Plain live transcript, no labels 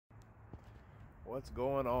What's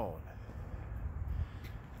going on?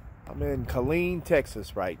 I'm in Killeen,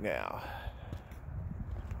 Texas right now.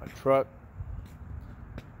 My truck.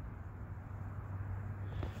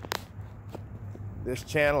 This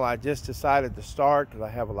channel I just decided to start because I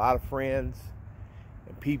have a lot of friends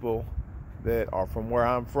and people that are from where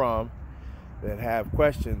I'm from that have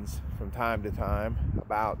questions from time to time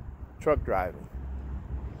about truck driving.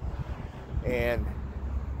 And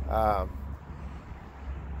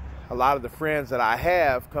a lot of the friends that I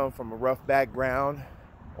have come from a rough background,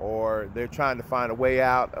 or they're trying to find a way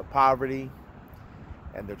out of poverty,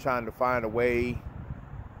 and they're trying to find a way,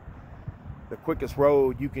 the quickest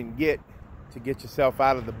road you can get to get yourself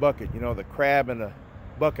out of the bucket, you know, the crab in a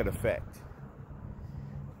bucket effect.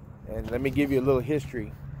 And let me give you a little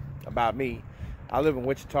history about me. I live in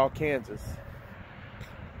Wichita, Kansas.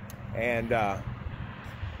 And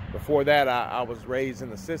before that, I was raised in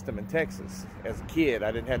the system in Texas as a kid.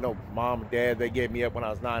 I didn't have no mom or dad. They gave me up when I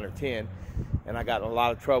was 9 or 10. And I got in a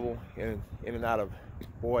lot of trouble in and out of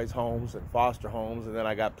boys' homes and foster homes. And then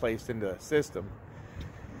I got placed into the system.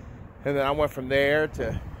 And then I went from there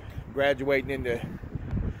to graduating into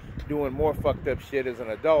doing more fucked up shit as an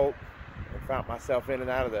adult. And found myself in and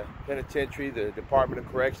out of the penitentiary, the Department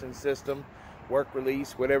of Corrections system, work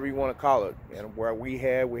release, whatever you want to call it. And where we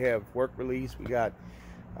have work release, we got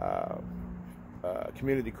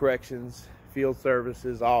community corrections, field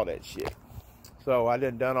services, all that shit. So I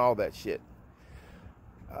done all that shit.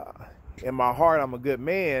 In my heart, I'm a good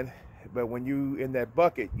man, but when you in that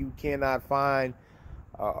bucket, you cannot find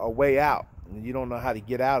a way out. And you don't know how to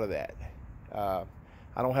get out of that.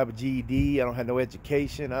 I don't have a GED. I don't have no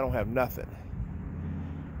education. I don't have nothing.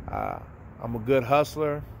 I'm a good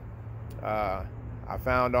hustler. I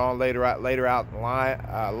found on later out in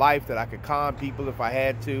life that I could con people if I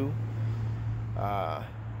had to. I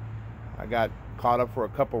got caught up for a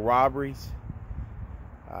couple robberies.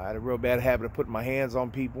 I had a real bad habit of putting my hands on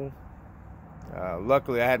people.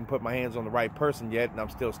 Luckily, I hadn't put my hands on the right person yet, and I'm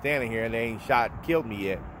still standing here, and they ain't shot and killed me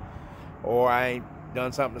yet. Or I ain't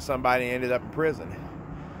done something to somebody and ended up in prison.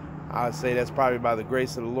 I would say that's probably by the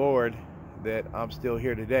grace of the Lord that I'm still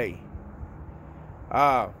here today.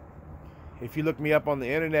 If you look me up on the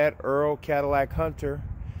internet, Earl Cadillac Hunter,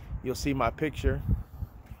 you'll see my picture.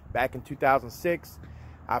 Back in 2006,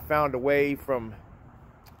 I found a way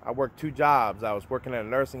I worked 2 jobs. I was working at a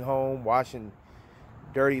nursing home, washing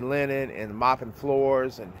dirty linen and mopping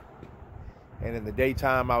floors. And in the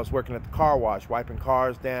daytime, I was working at the car wash, wiping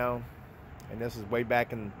cars down. And this is way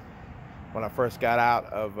back when I first got out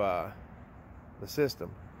of the system.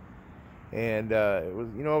 And it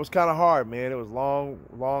was kind of hard, man. It was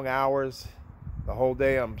long hours. The whole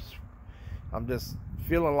day I'm just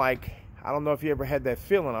feeling like, I don't know if you ever had that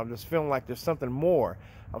feeling. I'm just feeling like there's something more.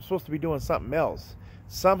 I'm supposed to be doing something else.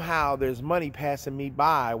 Somehow there's money passing me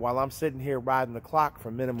by while I'm sitting here riding the clock for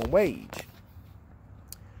minimum wage.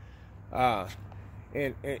 And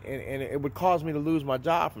it would cause me to lose my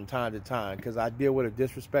job from time to time because I deal with a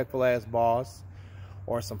disrespectful ass boss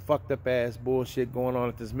or some fucked up ass bullshit going on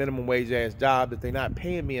at this minimum wage ass job that they're not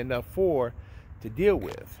paying me enough for to deal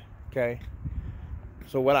with. Okay.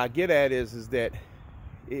 So what I get at is that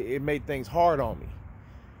it made things hard on me.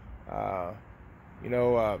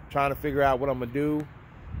 Trying to figure out what I'm gonna do.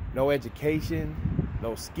 No education,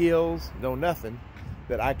 no skills, no nothing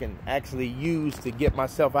that I can actually use to get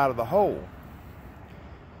myself out of the hole.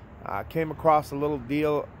 I came across a little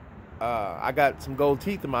deal. I got some gold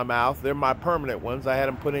teeth in my mouth. They're my permanent ones. I had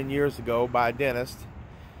them put in years ago by a dentist.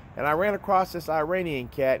 And I ran across this Iranian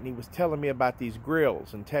cat, and he was telling me about these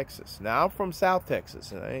grills in Texas. Now, I'm from South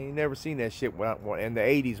Texas, and I ain't never seen that shit in the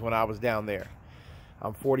 80s when I was down there.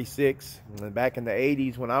 I'm 46, and back in the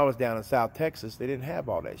 80s when I was down in South Texas, they didn't have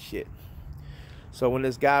all that shit. So when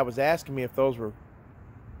this guy was asking me if those were,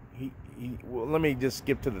 well, let me just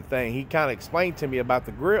skip to the thing. He kind of explained to me about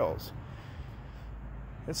the grills.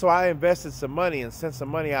 And so I invested some money and sent some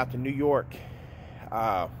money out to New York.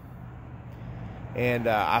 And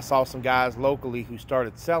I saw some guys locally who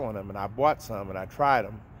started selling them, and I bought some and I tried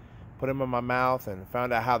them, put them in my mouth, and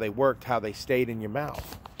found out how they worked, how they stayed in your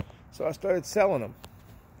mouth. So I started selling them.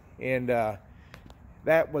 And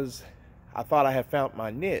that was, I thought I had found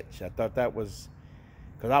my niche. I thought that was,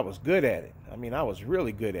 because I was good at it. I mean, I was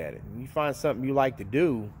really good at it. When you find something you like to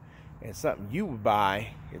do and something you would buy,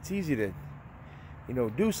 it's easy to,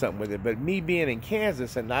 do something with it. But me being in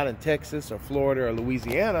Kansas and not in Texas or Florida or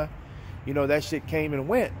Louisiana, that shit came and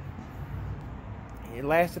went. It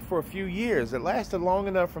lasted for a few years. It lasted long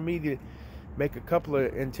enough for me to make a couple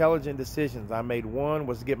of intelligent decisions. I made one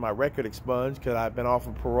was to get my record expunged because I've been off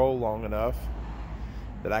of parole long enough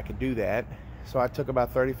that I could do that. So I took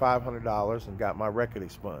about $3,500 and got my record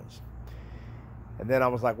expunged. And then I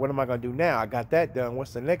was like, what am I going to do now? I got that done.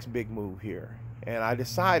 What's the next big move here? And I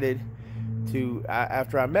decided to,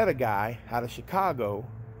 after I met a guy out of Chicago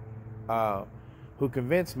who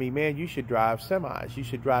convinced me, man, you should drive semis. You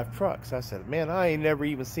should drive trucks. I said, man, I ain't never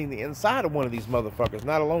even seen the inside of one of these motherfuckers,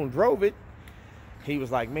 not alone drove it. He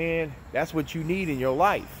was like, man, that's what you need in your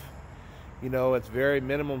life. You know, it's very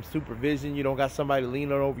minimum supervision. You don't got somebody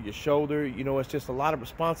leaning over your shoulder. You know, it's just a lot of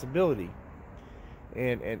responsibility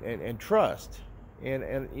and trust.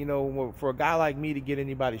 And you know, for a guy like me to get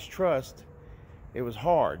anybody's trust, it was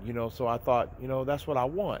hard, you know. So I thought, you know, that's what I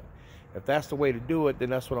want. If that's the way to do it,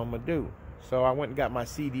 then that's what I'm going to do. So I went and got my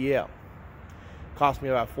CDL. Cost me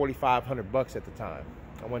about $4,500 at the time.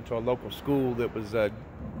 I went to a local school that was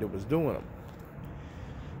doing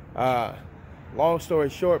them. Long story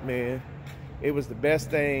short, man, it was the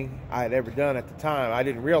best thing I had ever done at the time. I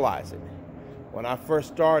didn't realize it. When I first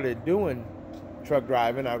started doing truck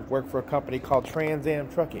driving, I worked for a company called Trans Am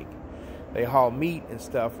Trucking. They haul meat and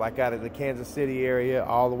stuff like out of the Kansas City area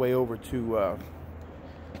all the way over to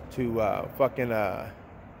fucking LA.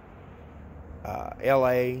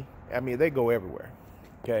 I mean, they go everywhere.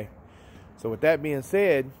 Okay. So with that being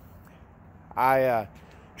said, I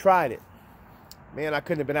tried it. Man, I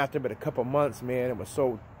couldn't have been out there but a couple months, man. It was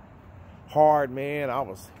so hard, man.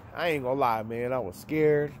 I ain't gonna lie, man. I was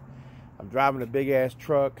scared. I'm driving a big ass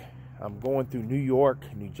truck. I'm going through New York,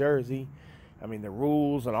 New Jersey. I mean, the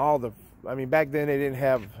rules and all the, I mean, back then they didn't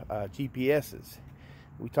have GPSs.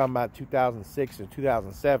 We talking about 2006 and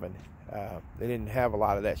 2007. They didn't have a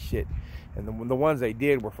lot of that shit. And the ones they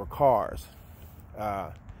did were for cars.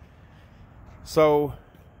 So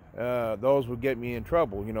those would get me in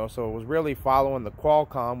trouble, you know. So it was really following the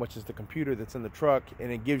Qualcomm, which is the computer that's in the truck,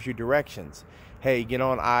 and it gives you directions. Hey, get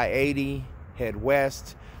on I-80, head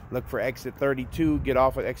west, look for exit 32, get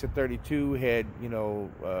off at exit 32, head, you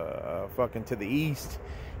know, fucking to the east,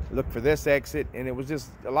 look for this exit. And it was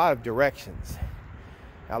just a lot of directions.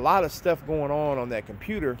 A lot of stuff going on that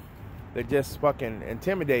computer that just fucking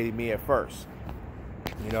intimidated me at first,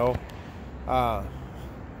 you know.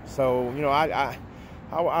 So, you know,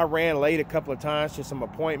 I ran late a couple of times to some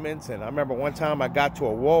appointments, and I remember one time I got to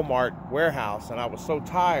a Walmart warehouse and I was so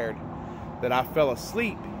tired that I fell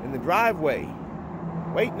asleep in the driveway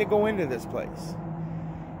waiting to go into this place.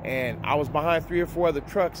 And I was behind 3 or 4 other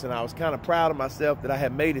trucks, and I was kind of proud of myself that I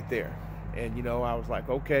had made it there. And, you know, I was like,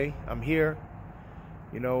 okay, I'm here.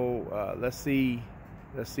 You know, let's see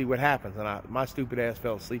what happens. And my stupid ass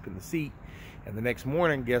fell asleep in the seat. And the next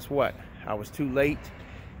morning, guess what? I was too late.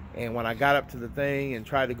 And when I got up to the thing and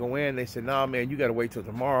tried to go in, they said, nah, man, you got to wait till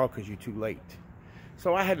tomorrow because you're too late.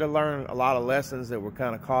 So I had to learn a lot of lessons that were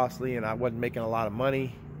kind of costly, and I wasn't making a lot of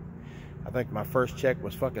money. I think my first check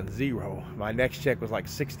was fucking $0. My next check was like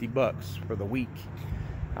 $60 for the week.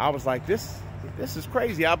 I was like, this is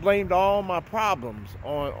crazy. I blamed all my problems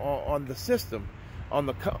on the system,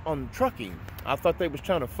 on trucking. I thought they was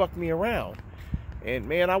trying to fuck me around. And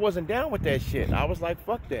man, I wasn't down with that shit. I was like,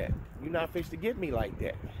 fuck that. You're not fixed to get me like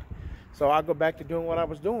that. So I go back to doing what I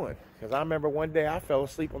was doing. Because I remember one day I fell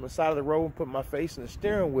asleep on the side of the road and put my face in the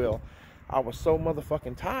steering wheel. I was so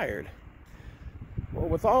motherfucking tired. Well,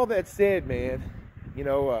 with all that said, man, you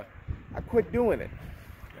know, I quit doing it.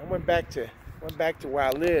 I went back to where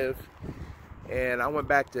I live, and I went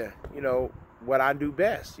back to, you know, what I do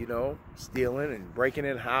best, you know, stealing and breaking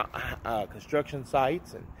in construction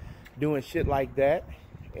sites and doing shit like that.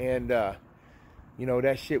 And you know,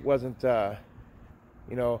 that shit wasn't,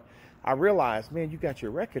 you know, I realized, man, you got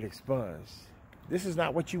your record expunged. This is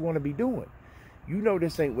not what you want to be doing. You know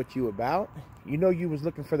this ain't what you about. You know you was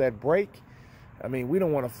looking for that break. I mean, we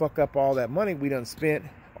don't want to fuck up all that money we done spent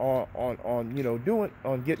on you know,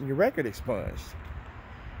 getting your record expunged.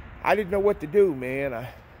 I didn't know what to do, man.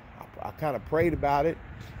 I kind of prayed about it.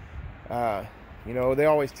 You know, they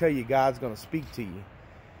always tell you God's going to speak to you.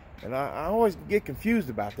 And I always get confused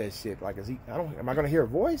about that shit. Like, am I going to hear a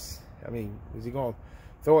voice? I mean, is he going to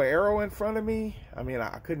throw an arrow in front of me? I mean,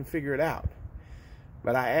 I couldn't figure it out.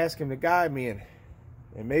 But I asked him to guide me, and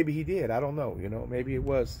maybe he did. I don't know. You know, maybe it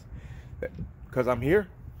was because I'm here.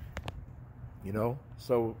 You know.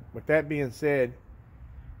 So with that being said,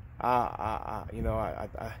 you know,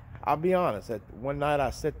 I'll be honest. That one night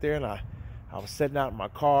I sat there and I was sitting out in my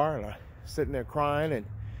car and I sitting there crying, and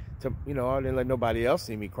you know, I didn't let nobody else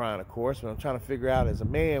see me crying, of course. But I'm trying to figure out as a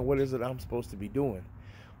man, what is it I'm supposed to be doing?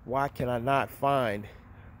 Why can I not find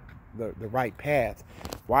the right path?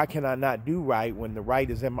 Why can I not do right when the right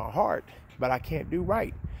is in my heart, but I can't do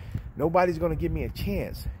right? Nobody's going to give me a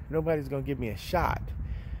chance. Nobody's going to give me a shot.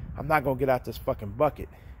 I'm not going to get out this fucking bucket.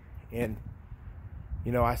 And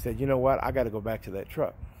you know, I said, you know what? I got to go back to that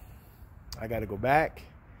truck. I got to go back,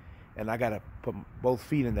 and I got to put both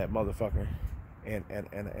feet in that motherfucker, and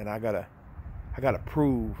I gotta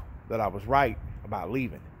prove that I was right about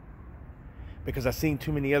leaving, because I seen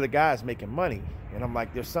too many other guys making money, and I'm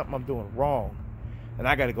like, there's something I'm doing wrong, and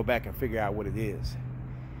I got to go back and figure out what it is.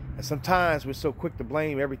 And sometimes we're so quick to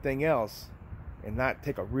blame everything else and not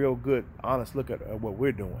take a real good, honest look at what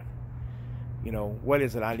we're doing. You know, what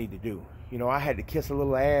is it I need to do? You know, I had to kiss a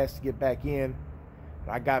little ass to get back in.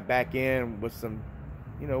 I got back in with some,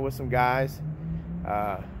 you know, with some guys.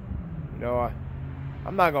 You know,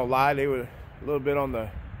 I'm not gonna lie, they were a little bit on the,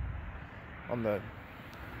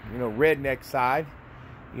 you know, redneck side,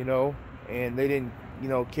 you know, and they didn't, you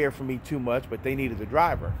know, care for me too much, but they needed a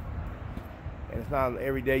driver. And it's not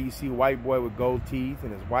every day you see a white boy with gold teeth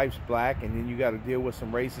and his wife's black, and then you got to deal with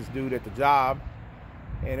some racist dude at the job.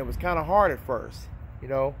 And it was kind of hard at first, you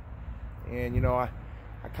know. And, you know, I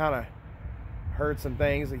kind of heard some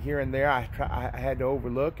things here and there I had to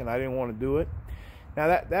overlook, and I didn't want to do it. Now,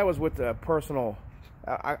 that was with the personal,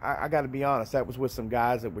 I got to be honest, that was with some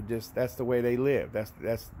guys that were just, that's the way they live.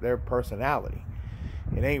 That's their personality.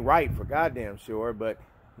 It ain't right for goddamn sure, but,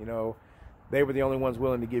 you know, they were the only ones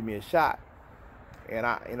willing to give me a shot. And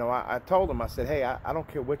I told them, I said, hey, I don't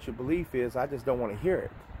care what your belief is, I just don't want to hear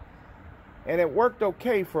it. And it worked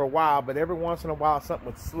okay for a while, but every once in a while something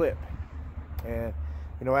would slip. And,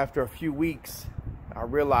 you know, after a few weeks, I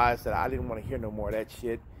realized that I didn't want to hear no more of that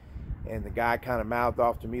shit. And the guy kind of mouthed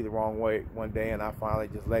off to me the wrong way one day, and I finally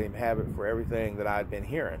just let him have it for everything that I'd been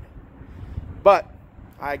hearing. But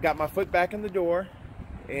I got my foot back in the door,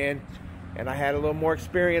 and I had a little more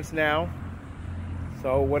experience now.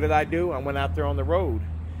 So what did I do? I went out there on the road.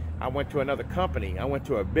 I went to another company. I went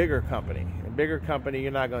to a bigger company. A bigger company,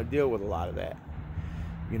 you're not going to deal with a lot of that.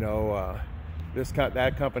 You know,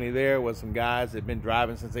 that company there was some guys that had been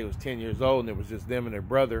driving since they was 10 years old, and it was just them and their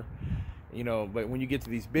brother. You know, but when you get to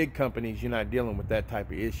these big companies, you're not dealing with that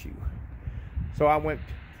type of issue. So I went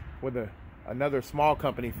with another small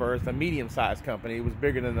company first, a medium-sized company. It was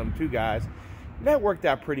bigger than them two guys. That worked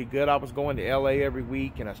out pretty good. I was going to LA every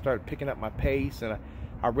week, and I started picking up my pace, and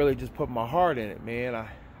I really just put my heart in it, man.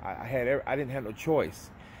 I didn't have no choice.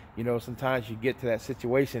 You know, sometimes you get to that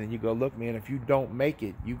situation and you go, look, man, if you don't make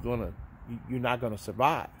it, you're not gonna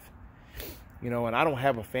survive. You know, and I don't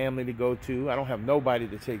have a family to go to. I don't have nobody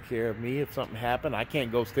to take care of me. If something happened, I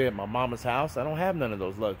can't go stay at my mama's house. I don't have none of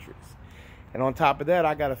those luxuries. And on top of that,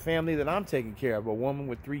 I got a family that I'm taking care of, a woman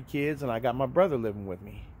with 3 kids, and I got my brother living with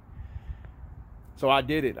me. So I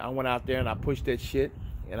did it. I went out there and I pushed that shit,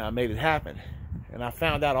 and I made it happen. And I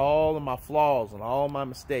found out all of my flaws and all my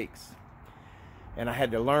mistakes. And I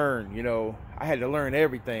had to learn, you know, I had to learn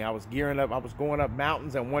everything. I was gearing up. I was going up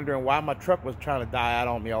mountains and wondering why my truck was trying to die out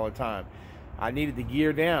on me all the time. I needed to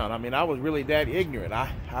gear down. I mean, I was really that ignorant.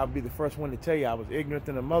 I'll be the first one to tell you I was ignorant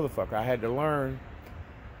than a motherfucker. I had to learn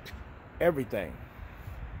everything.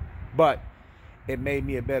 But it made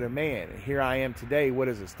me a better man. And here I am today. What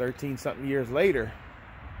is this, 13-something years later?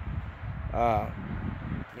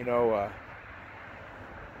 You know,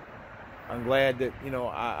 I'm glad that, you know,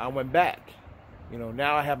 I went back. You know,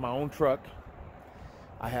 now I have my own truck.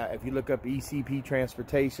 If you look up ECP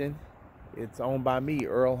Transportation, it's owned by me,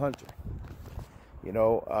 Earl Hunter. You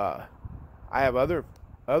know, I have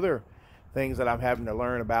other things that I'm having to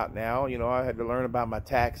learn about now. You know, I had to learn about my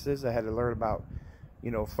taxes. I had to learn about,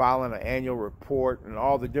 you know, filing an annual report and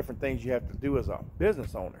all the different things you have to do as a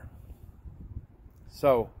business owner.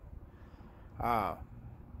 So, I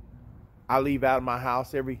leave out of my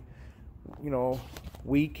house every, you know,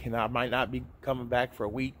 week, and I might not be coming back for a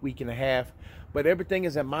week and a half, but everything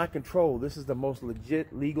is in my control. This is the most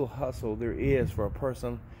legit legal hustle there is for a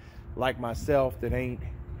person like myself that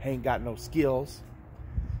ain't got no skills.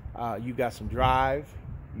 You got some drive,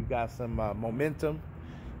 you got some momentum,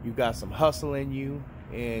 you got some hustle in you,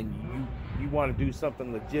 and you want to do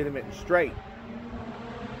something legitimate and straight.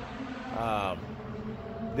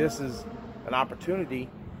 This is an opportunity.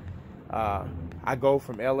 I go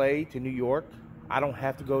from LA to New York. I don't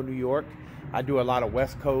have to go to New York. I do a lot of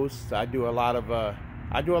West Coast. I do a lot of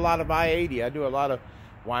I-80. I do a lot of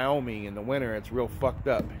Wyoming in the winter. It's real fucked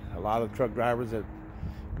up. A lot of truck drivers that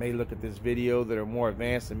may look at this video that are more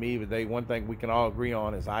advanced than me, but one thing we can all agree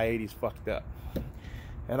on is I-80's fucked up.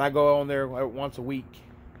 And I go on there once a week.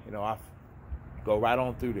 You know, I go right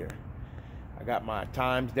on through there. I got my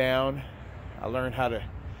times down. I learned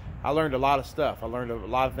a lot of stuff. I learned a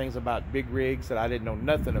lot of things about big rigs that I didn't know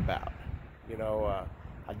nothing about. You know,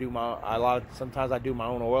 sometimes I do my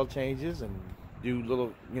own oil changes and do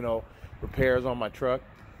little, you know, repairs on my truck.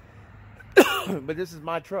 But this is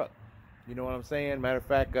my truck. You know what I'm saying? Matter of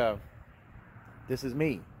fact, this is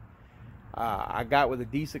me. I got with a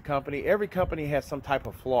decent company. Every company has some type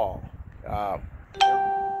of flaw.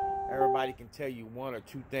 Everybody can tell you one or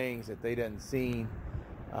two things that they done seen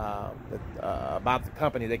about the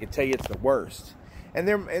company. They can tell you it's the worst, and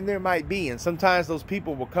there might be. And sometimes those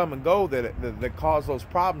people will come and go that cause those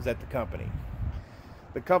problems at the company.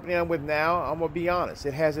 The company I'm with now, I'm gonna be honest,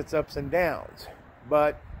 it has its ups and downs,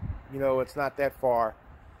 but you know, it's not that far.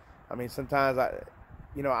 I mean, sometimes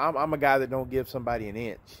I'm a guy that don't give somebody an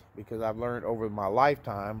inch, because I've learned over my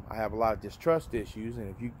lifetime I have a lot of distrust issues,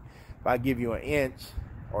 and if I give you an inch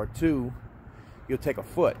or two, you'll take a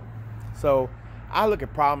foot. So I look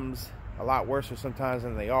at problems a lot worse sometimes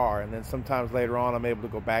than they are, and then sometimes later on I'm able to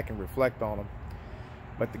go back and reflect on them.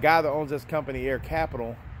 But the guy that owns this company, Air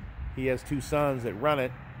Capital, he has two sons that run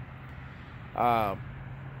it.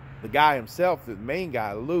 The guy himself, the main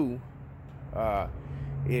guy, Lou,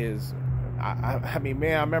 is, I mean,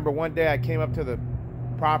 man, I remember one day I came up to the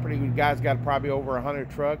property. The guy's got probably over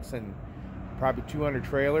 100 trucks and probably 200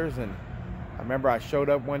 trailers, and I remember I showed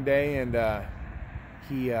up one day, and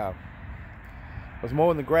he was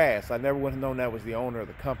mowing the grass. I never would have known that was the owner of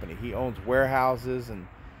the company. He owns warehouses, and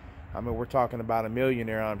I mean, we're talking about a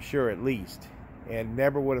millionaire, I'm sure, at least, and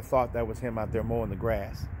never would have thought that was him out there mowing the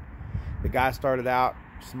grass. The guy started out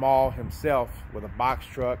small himself with a box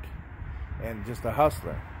truck and just a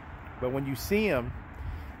hustler. But when you see him,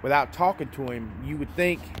 without talking to him, you would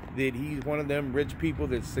think that he's one of them rich people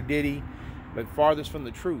that's sedity, but farthest from the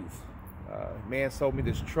truth. Man sold me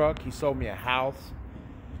this truck. He sold me a house.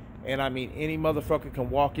 And I mean, any motherfucker can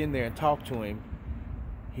walk in there and talk to him.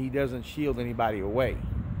 He doesn't shield anybody away.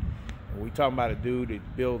 And we talking about a dude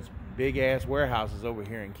that builds big ass warehouses over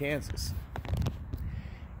here in Kansas.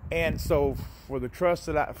 And so for the trust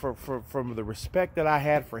that from the respect that I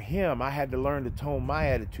had for him, I had to learn to tone my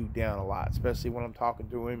attitude down a lot, especially when I'm talking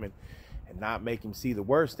to him, and not make him see the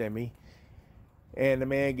worst in me. And the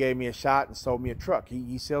man gave me a shot and sold me a truck.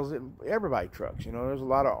 He sells everybody trucks. You know, there's a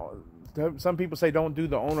lot of, some people say don't do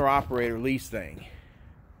the owner-operator lease thing.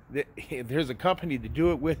 If there's a company to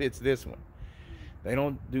do it with, it's this one. They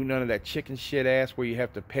don't do none of that chicken shit ass where you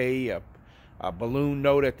have to pay a balloon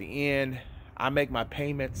note at the end. I make my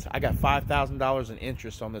payments. I got $5,000 in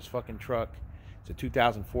interest on this fucking truck. It's a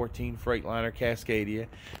 2014 Freightliner Cascadia.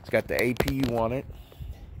 It's got the APU on it.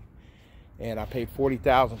 And I paid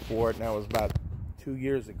 $40,000 for it, and that was about 2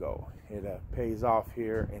 years ago. It pays off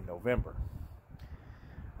here in November.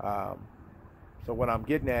 So what I'm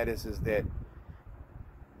getting at is that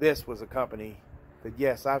this was a company that,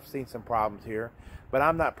 yes, I've seen some problems here, but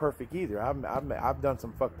I'm not perfect either. I've done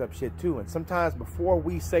some fucked up shit too. And sometimes before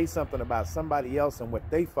we say something about somebody else and what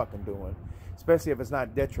they fucking doing, especially if it's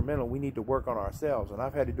not detrimental, we need to work on ourselves. And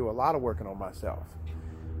I've had to do a lot of working on myself.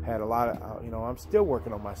 Had a lot of, you know, I'm still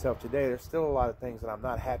working on myself today. There's still a lot of things that I'm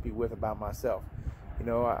not happy with about myself. You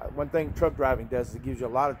know, one thing truck driving does is it gives you a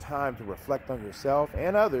lot of time to reflect on yourself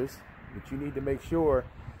and others, but you need to make sure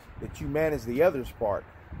that you manage the others part,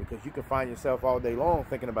 because you can find yourself all day long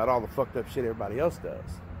thinking about all the fucked up shit everybody else does.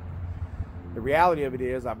 The reality of it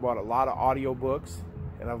is I bought a lot of audio books,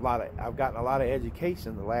 and I've gotten a lot of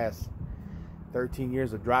education the last 13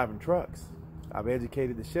 years of driving trucks. I've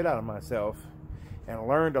educated the shit out of myself and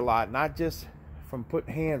learned a lot, not just from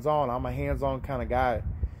putting hands on. I'm a hands-on kind of guy,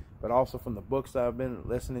 but also from the books that I've been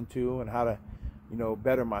listening to, and how to, you know,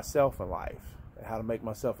 better myself in life, and how to make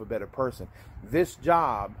myself a better person. This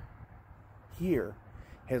job here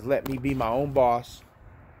has let me be my own boss,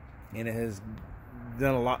 and it has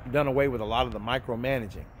done away with a lot of the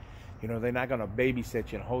micromanaging. You know, they're not going to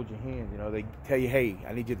babysit you and hold your hand. You know, they tell you, hey,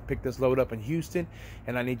 I need you to pick this load up in Houston,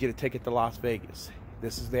 and I need you to take it to Las Vegas.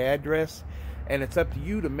 This is the address, and it's up to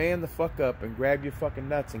you to man the fuck up and grab your fucking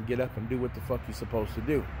nuts and get up and do what the fuck you're supposed to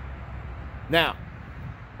do. Now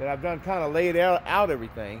that I've done kind of laid out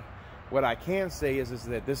everything, what I can say is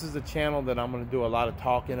that this is a channel that I'm going to do a lot of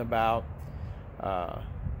talking about.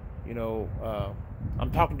 You know,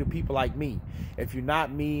 I'm talking to people like me. If you're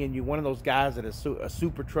not me and you're one of those guys that is a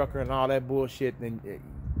super trucker and all that bullshit, then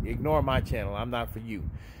ignore my channel. I'm not for you.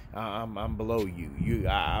 I'm below you.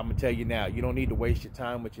 I'm gonna tell you now, you don't need to waste your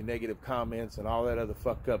time with your negative comments and all that other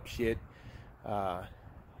fucked up shit.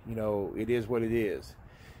 You know, it is what it is.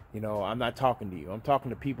 You know, I'm not talking to you. I'm talking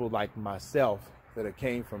to people like myself that have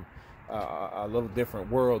came from a little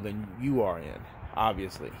different world than you are in,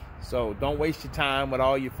 obviously. So don't waste your time with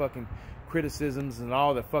all your fucking criticisms and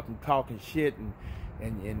all the fucking talking shit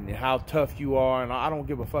and how tough you are, and I don't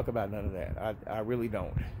give a fuck about none of that. I really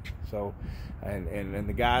don't. So and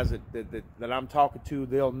the guys that I'm talking to,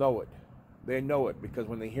 they'll know it. They know it, because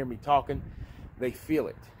when they hear me talking, they feel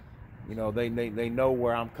it. You know, they know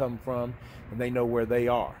where I'm coming from, and they know where they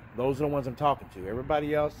are. Those are the ones I'm talking to.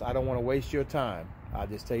 Everybody else, I don't want to waste your time. I'll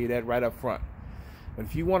just tell you that right up front. But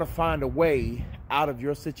if you want to find a way out of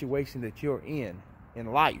your situation that you're in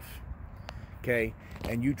life, okay,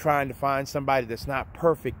 and you trying to find somebody that's not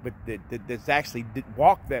perfect, but that's actually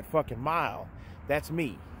walked that fucking mile, that's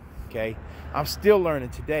me, okay? I'm still learning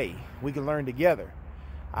today. We can learn together.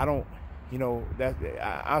 I don't, you know,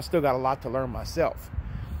 I still got a lot to learn myself.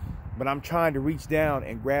 But I'm trying to reach down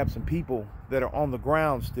and grab some people that are on the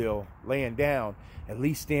ground still, laying down, at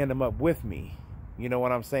least stand them up with me. You know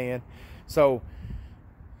what I'm saying? So,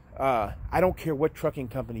 I don't care what trucking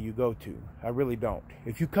company you go to. I really don't.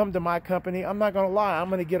 If you come to my company, I'm not going to lie. I'm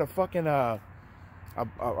going to get a fucking a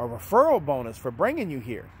referral bonus for bringing you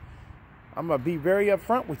here. I'm going to be very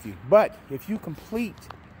upfront with you. But if you complete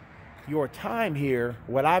your time here,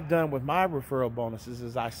 what I've done with my referral bonuses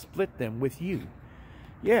is I split them with you.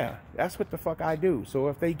 Yeah, that's what the fuck I do. So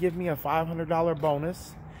if they give me a $500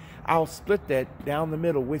 bonus, I'll split that down the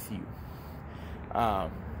middle with you.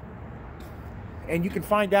 And you can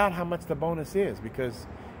find out how much the bonus is, because,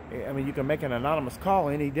 I mean, you can make an anonymous call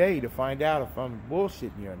any day to find out if I'm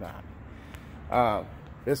bullshitting you or not.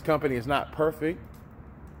 This company is not perfect.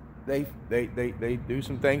 They do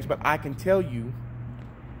some things, but I can tell you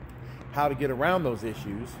how to get around those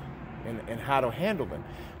issues and how to handle them,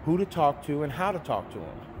 who to talk to and how to talk to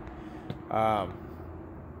them.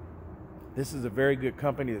 This is a very good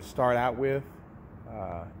company to start out with.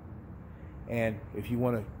 And if you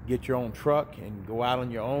want to get your own truck and go out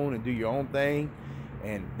on your own and do your own thing,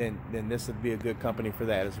 and then this would be a good company for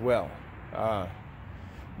that as well.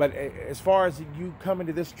 But as far as you coming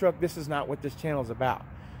to this truck, this is not what this channel is about.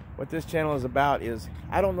 What this channel is about is,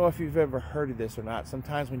 I don't know if you've ever heard of this or not.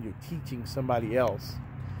 Sometimes when you're teaching somebody else,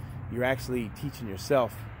 you're actually teaching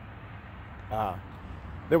yourself.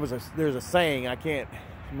 There's a saying, I can't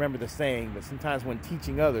remember the saying, but sometimes when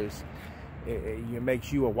teaching others, it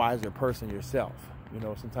makes you a wiser person yourself. You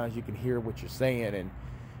know, sometimes you can hear what you're saying,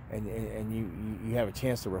 and you have a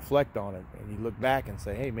chance to reflect on it, and you look back and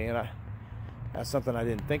say, hey man, that's something I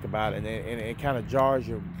didn't think about, and it kind of jars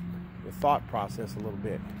your thought process a little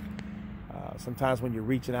bit. Sometimes when you're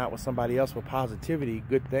reaching out with somebody else with positivity,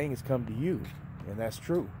 good things come to you, and that's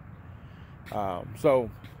true. So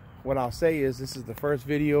what I'll say is, this is the first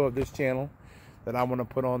video of this channel that I want to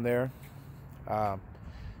put on there.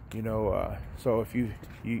 You know, so if you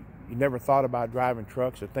never thought about driving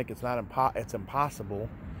trucks or think it's impossible,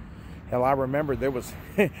 hell, I remember there was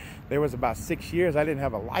about 6 years I didn't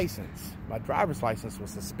have a license. My driver's license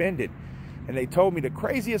was suspended, and they told me the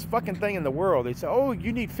craziest fucking thing in the world. They said, oh,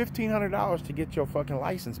 you need $1,500 to get your fucking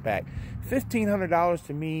license back. $1,500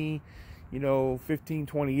 to me, you know, 15,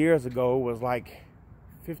 20 years ago was like,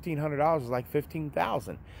 $1,500 was like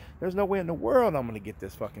 $15,000. There's no way in the world I'm going to get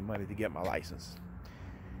this fucking money to get my license.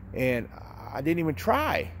 And I didn't even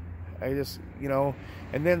try. I just, you know,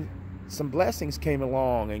 and then some blessings came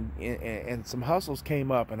along, and some hustles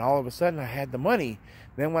came up, and all of a sudden I had the money.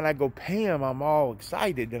 Then when I go pay them, I'm all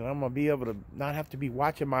excited, and I'm going to be able to not have to be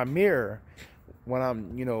watching my mirror when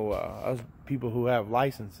I'm, you know, us people who have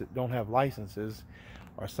licenses, don't have licenses,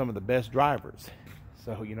 are some of the best drivers.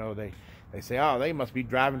 So, you know, they say, oh, they must be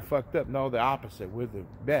driving fucked up. No, the opposite. We're the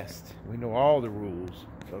best. We know all the rules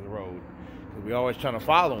of the road. We always trying to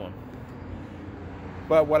follow them.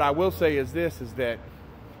 But what I will say is this, is that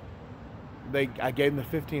I gave them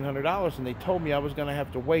the $1,500, and they told me I was going to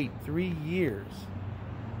have to wait 3 years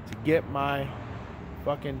to get my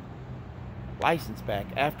fucking license back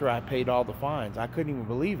after I paid all the fines. I couldn't even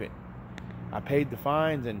believe it. I paid the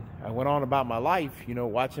fines, and I went on about my life, you know,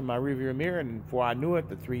 watching my rearview mirror, and before I knew it,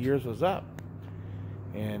 the 3 years was up.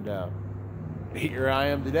 And here I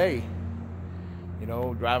am today, you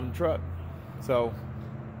know, driving the truck. So,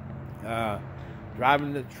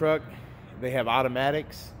 driving the truck, they have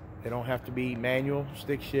automatics. They don't have to be manual,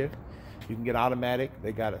 stick shift. You can get automatic.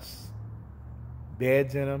 They got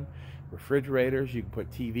beds in them, refrigerators. You can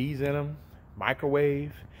put TVs in them,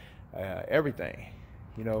 microwave, everything.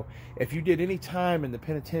 You know, if you did any time in the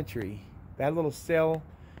penitentiary, that little cell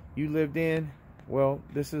you lived in, well,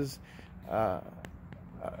 this is,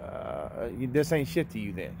 this ain't shit to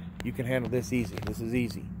you then. You can handle this easy. This is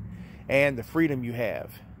easy. And the freedom you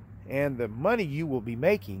have, and the money you will be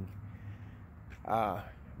making,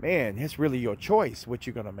 man, it's really your choice what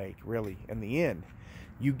you're going to make, really, in the end.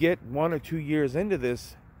 You get 1 or 2 years into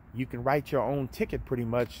this, you can write your own ticket pretty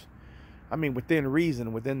much. I mean, within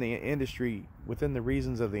reason, within the industry, within the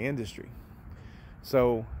reasons of the industry.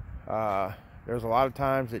 So, there's a lot of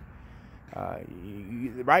times that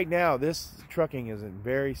Right now, this trucking is in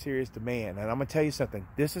very serious demand. And I'm going to tell you something.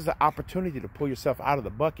 This is an opportunity to pull yourself out of the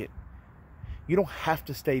bucket. You don't have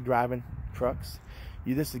to stay driving trucks.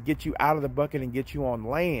 This is to get you out of the bucket and get you on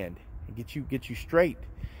land and get you straight.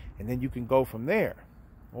 And then you can go from there.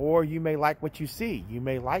 Or you may like what you see. You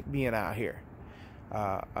may like being out here.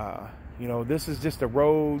 You know, this is just a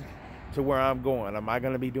road to where I'm going. Am I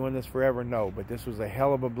going to be doing this forever? No. But this was a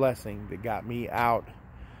hell of a blessing that got me out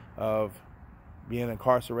of being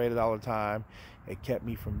incarcerated all the time. It kept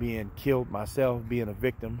me from being killed myself, being a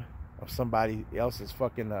victim of somebody else's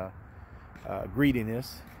fucking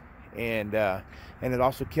greediness. And it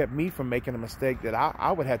also kept me from making a mistake that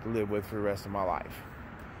I would have to live with for the rest of my life.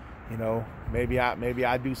 You know, maybe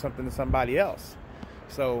I do something to somebody else.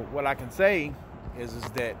 So what I can say is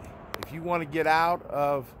that if you want to get out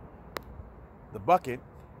of the bucket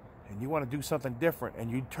and you want to do something different, and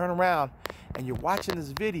you turn around and you're watching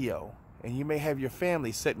this video, and you may have your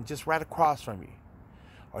family sitting just right across from you,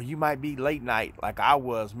 or you might be late night like I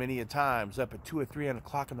was many a times, up at 2 or 3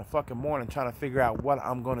 o'clock in the fucking morning trying to figure out what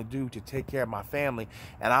I'm going to do to take care of my family,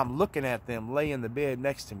 and I'm looking at them lay in the bed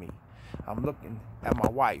next to me. I'm looking at my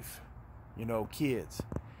wife, you know, kids.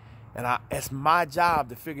 And it's my job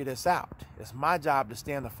to figure this out. It's my job to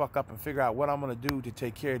stand the fuck up and figure out what I'm going to do to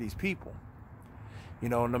take care of these people. You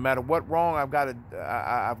know, no matter what wrong I've got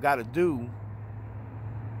to do,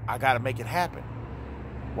 I got to make it happen.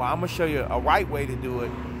 Well, I'm going to show you a right way to do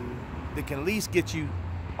it that can at least get you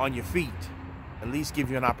on your feet, at least give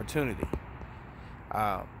you an opportunity.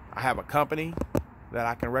 I have a company that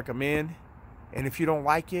I can recommend, and if you don't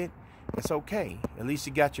like it, it's okay. At least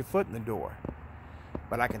you got your foot in the door.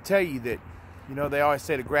 But I can tell you that, you know, they always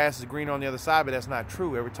say the grass is green on the other side, but that's not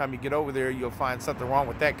true. Every time you get over there, you'll find something wrong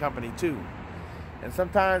with that company too. And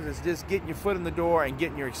sometimes it's just getting your foot in the door and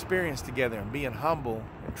getting your experience together and being humble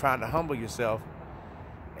and trying to humble yourself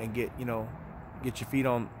and get your feet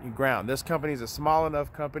on your ground. This company is a small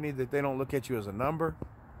enough company that they don't look at you as a number.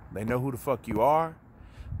 They know who the fuck you are.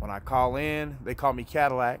 When I call in, they call me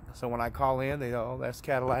Cadillac. So when I call in, they know, oh, that's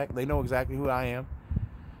Cadillac. They know exactly who I am.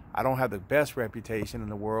 I don't have the best reputation in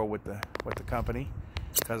the world with the company,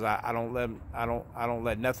 because I don't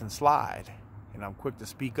let nothing slide, and I'm quick to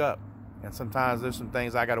speak up. And sometimes there's some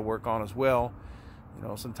things I got to work on as well. You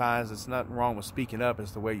know, sometimes it's nothing wrong with speaking up.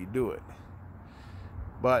 It's the way you do it.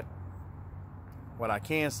 But what I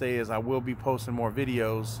can say is I will be posting more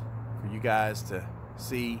videos for you guys to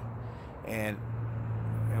see, and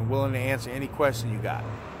willing to answer any question you got,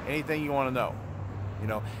 anything you want to know. You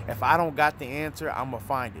know, if I don't got the answer, I'm going to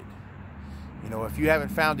find it. You know, if you haven't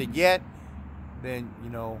found it yet, then, you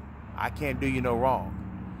know, I can't do you no wrong.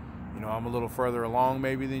 You know, I'm a little further along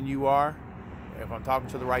maybe than you are, if I'm talking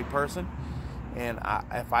to the right person. And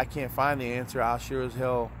if I can't find the answer, I'll sure as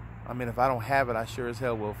hell, if I don't have it, I sure as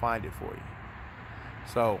hell will find it for you.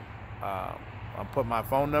 So, I'll put my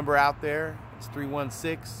phone number out there. It's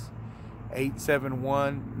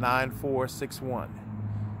 316-871-9461.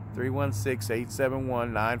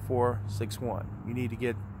 316-871-9461. You need to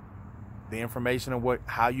get the information on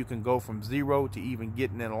how you can go from zero to even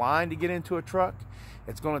getting in line to get into a truck.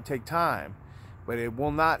 It's going to take time, but it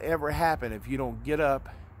will not ever happen if you don't get up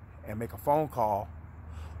and make a phone call,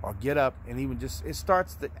 or get up and even just, it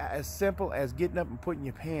starts as simple as getting up and putting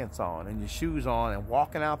your pants on and your shoes on and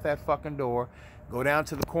walking out that fucking door. Go down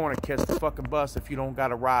to the corner, catch the fucking bus if you don't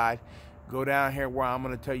got a ride. Go down here where I'm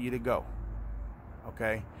going to tell you to go.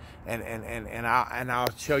 Okay, and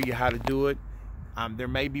I'll show you how to do it. There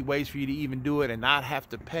may be ways for you to even do it and not have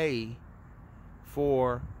to pay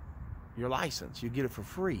for your license. You get it for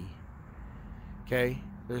free. Okay,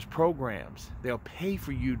 there's programs. They'll pay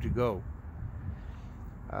for you to go.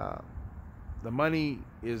 The money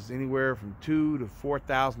is anywhere from $2,000 to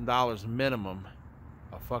 $4,000 minimum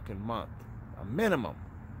a fucking month. A minimum.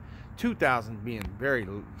 $2,000 being very,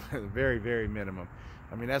 very, very minimum.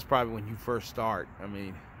 That's probably when you first start.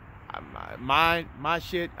 My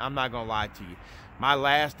shit, I'm not gonna lie to you. My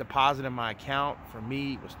last deposit in my account for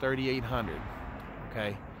me was $3,800.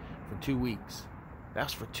 Okay, for 2 weeks.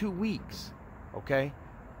 That's for 2 weeks. Okay,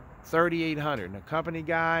 $3,800. And a company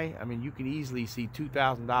guy, you can easily see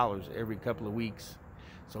 $2,000 every couple of weeks.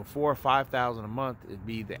 So $4,000 or $5,000 a month would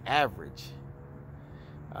be the average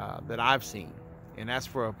that I've seen, and that's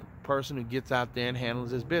for a person who gets out there and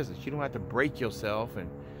handles his business. You don't have to break yourself,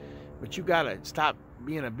 but you gotta stop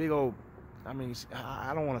being a big old, I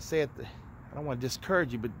don't want to say it, I don't want to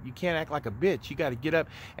discourage you, but you can't act like a bitch. You got to get up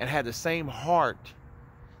and have the same heart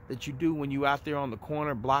that you do when you out there on the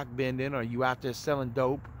corner block bending, or you out there selling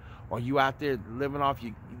dope, or you out there living off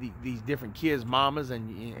these different kids' mamas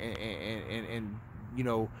and you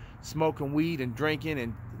know, smoking weed and drinking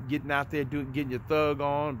and getting out there getting your thug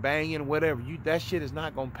on, banging, whatever. That shit is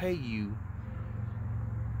not gonna pay you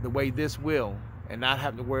the way this will, and not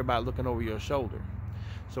having to worry about looking over your shoulder.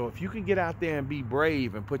 So if you can get out there and be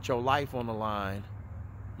brave and put your life on the line,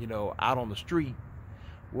 you know, out on the street,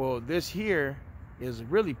 well, this here is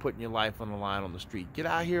really putting your life on the line on the street. Get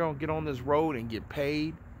out here, get on this road and get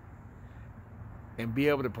paid and be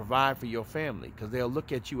able to provide for your family, because they'll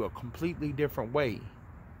look at you a completely different way.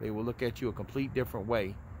 They will look at you a complete different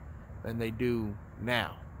way than they do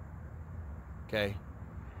now. Okay?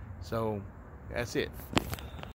 So that's it.